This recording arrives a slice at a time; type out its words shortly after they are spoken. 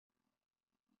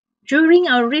During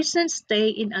our recent stay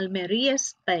in Almeria,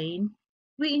 Spain,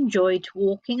 we enjoyed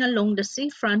walking along the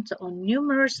seafront on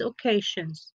numerous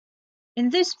occasions. In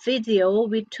this video,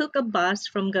 we took a bus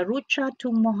from Garrucha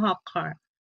to Mojacar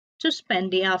to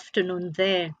spend the afternoon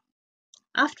there.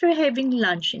 After having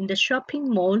lunch in the shopping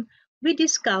mall, we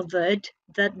discovered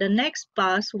that the next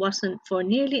bus wasn't for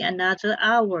nearly another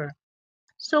hour,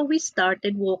 so we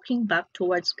started walking back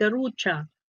towards Garrucha.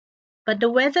 But the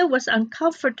weather was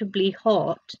uncomfortably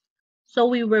hot, so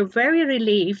we were very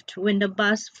relieved when the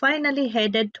bus finally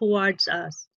headed towards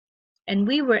us, and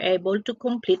we were able to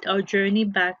complete our journey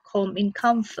back home in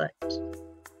comfort.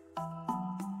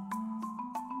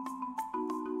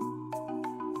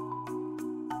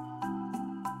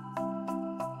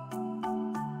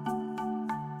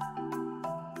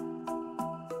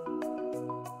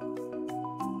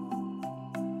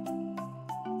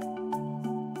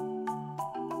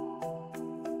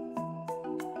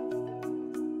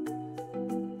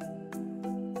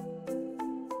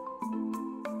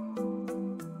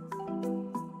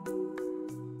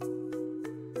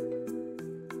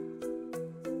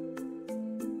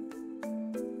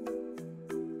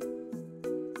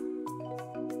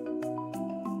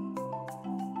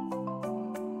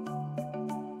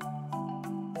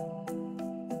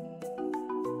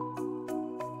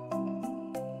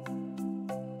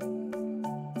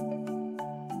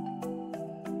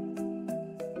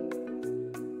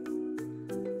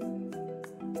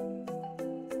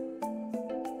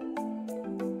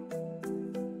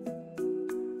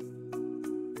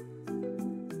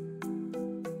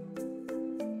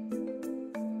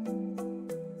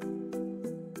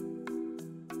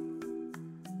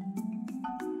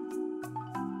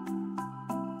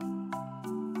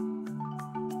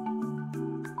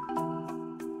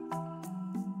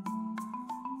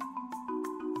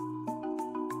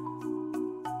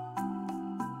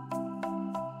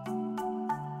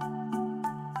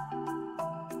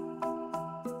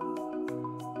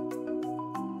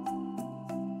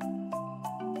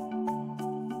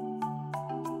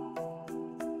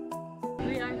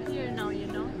 We are here now, you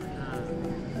know.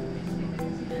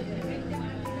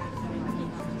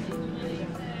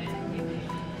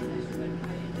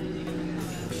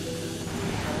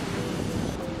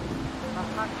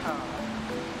 Mojacar.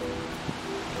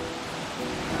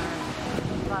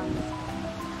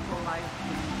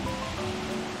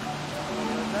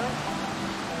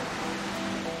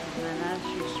 And as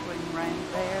you swing round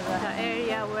there, The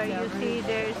area where you see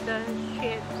there's the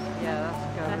ships, yeah,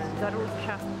 that's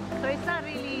Garrucha. So it's not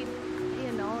really,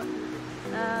 you know,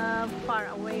 far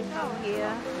away from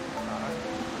here.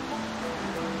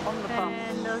 on the bus.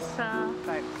 And those About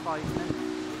 5 minutes.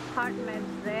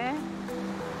 apartments there,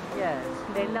 Yes.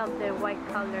 they love their white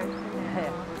colors. Yeah.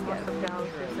 Most of the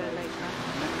houses are like that.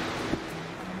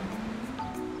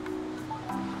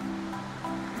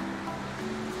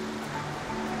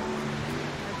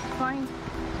 That's fine.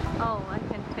 Oh, I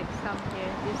can take some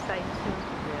here, this side too.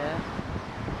 Yeah.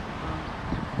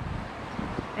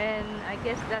 And I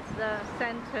guess that's the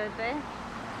center there.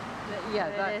 Yeah,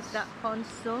 There's that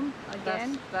consume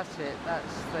again. That's it.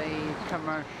 That's the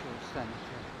commercial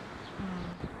centre.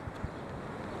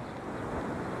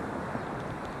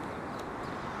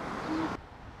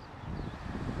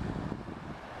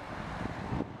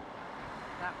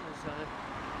 That was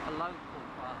a local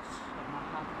bus, a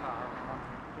Mojacar one.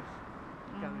 It just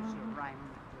goes around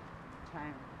the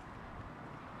town.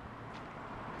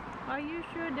 Are you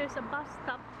sure there's a bus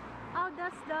stop? Oh,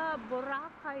 that's the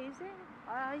Boracay, is it?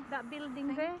 That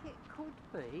building there? It could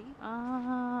be.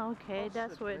 Ah, okay.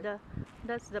 That's where Possibly.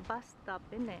 that's the bus stop,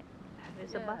 isn't it?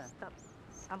 There's a Yeah. bus stop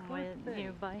somewhere Could be.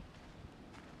 nearby.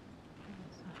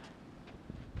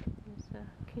 There's a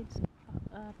kids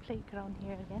playground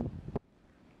here again.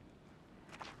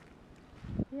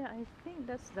 Yeah, I think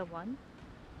that's the one.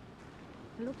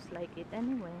 Looks like it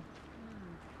anyway.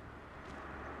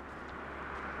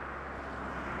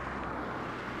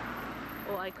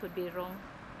 Oh, I could be wrong.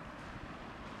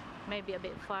 Maybe a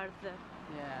bit farther.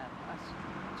 Yeah,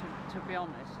 that's, to be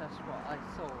honest, that's what I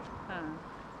thought. Huh.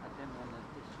 I didn't want to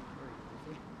disagree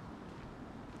with you.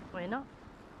 Why not?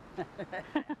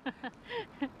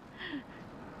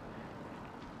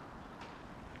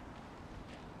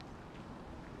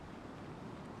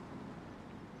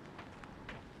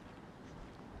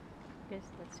 Guess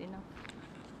that's enough.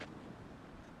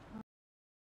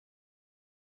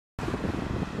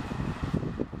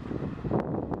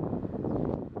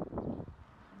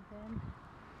 And then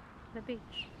the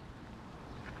beach.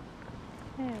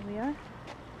 There we are.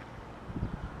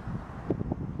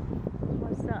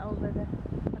 What's that over there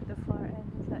at the far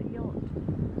end? Is that yacht?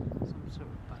 Some sort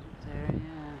of boat there,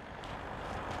 yeah.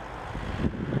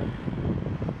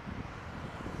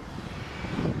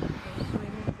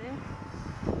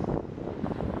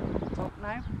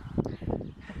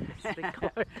 it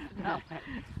called? No.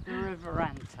 The River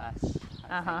Antas,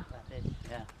 I think that is,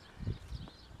 yeah.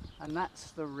 And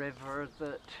that's the river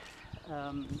that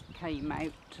came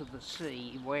out to the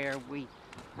sea where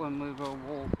when we were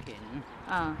walking,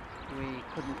 we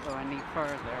couldn't go any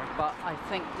further. But I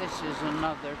think this is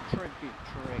another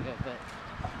tributary of it.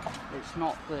 It's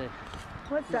not the...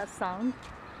 What's that sound?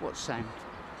 What sound?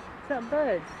 Is that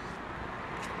birds?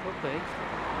 Could be.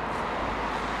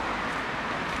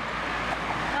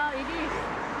 Oh, it is.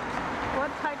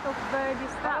 What type of bird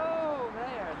is that? Oh,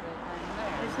 there.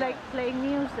 It's like playing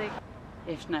music.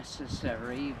 If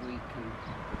necessary, we can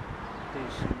do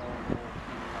some more walking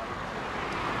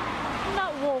later.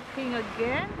 Not walking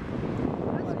again.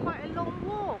 That's quite a long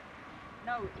walk.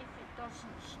 No, if it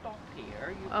doesn't stop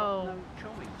here, you've Oh. got no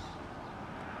choice.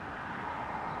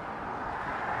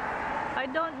 I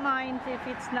don't mind if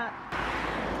it's not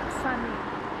sunny.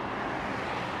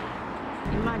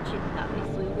 Imagine that if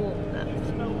we walk that.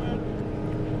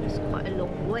 It's quite a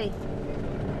long way.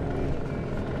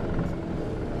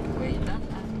 We don't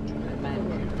have to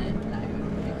imagine it now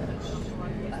because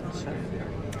that's over.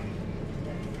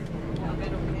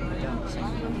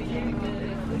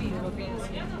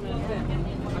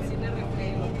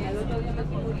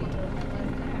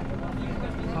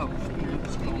 Oh,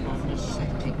 it's gone on the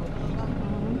setting.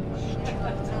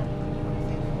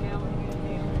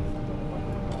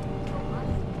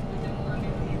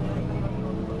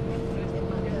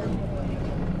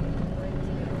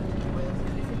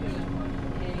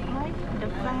 The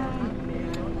fan.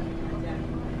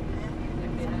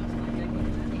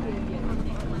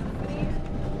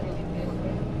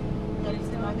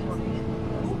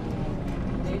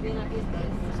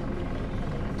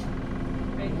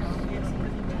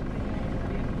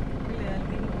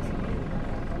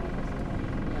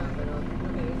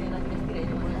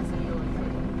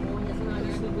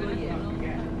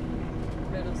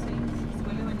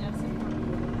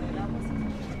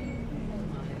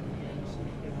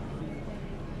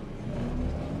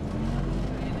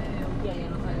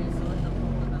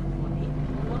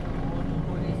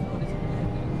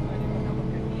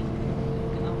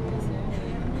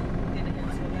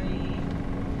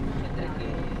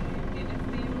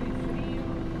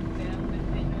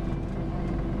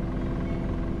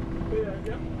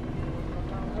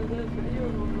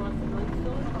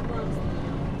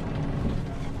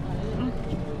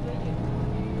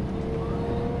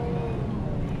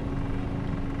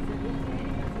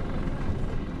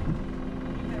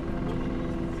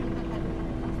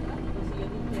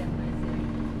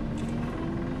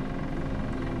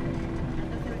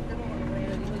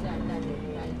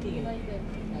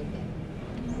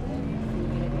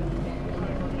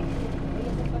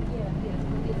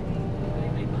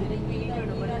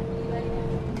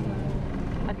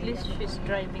 At least she's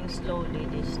driving slowly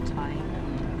this time.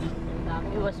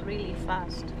 It was really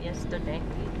fast yesterday.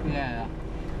 Yeah.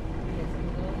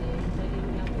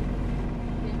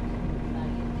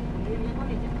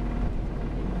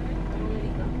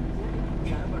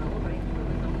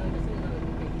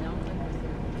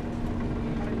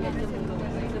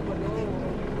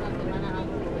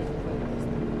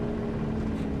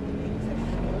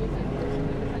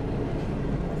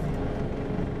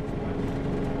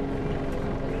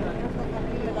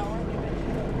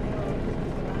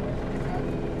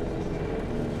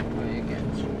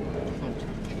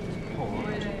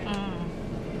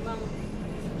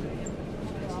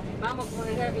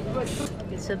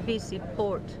 It's a busy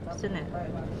port, isn't it?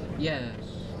 Yes,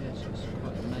 it's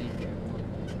quite major.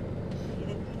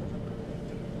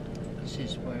 This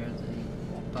is where the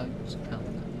boats come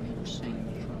that we've seen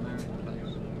from our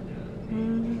place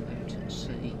out at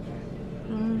sea.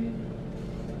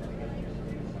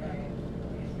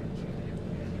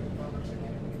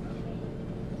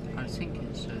 I think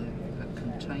it's a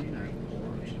container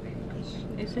port.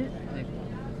 Is it? They've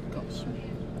got some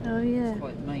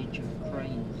quite major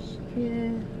cranes.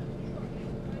 Yeah.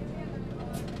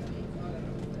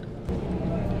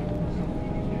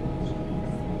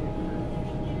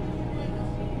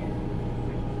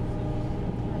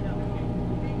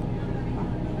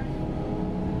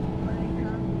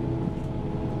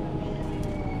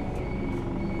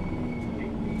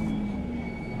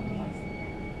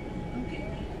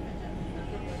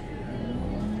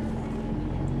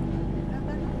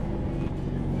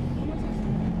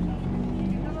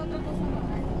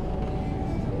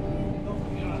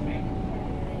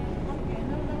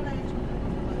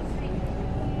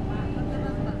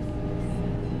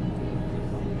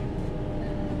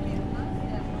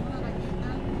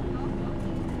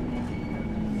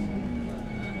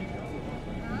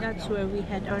 That's where we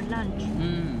had our lunch.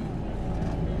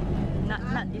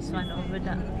 Not this one over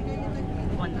the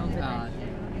one over there.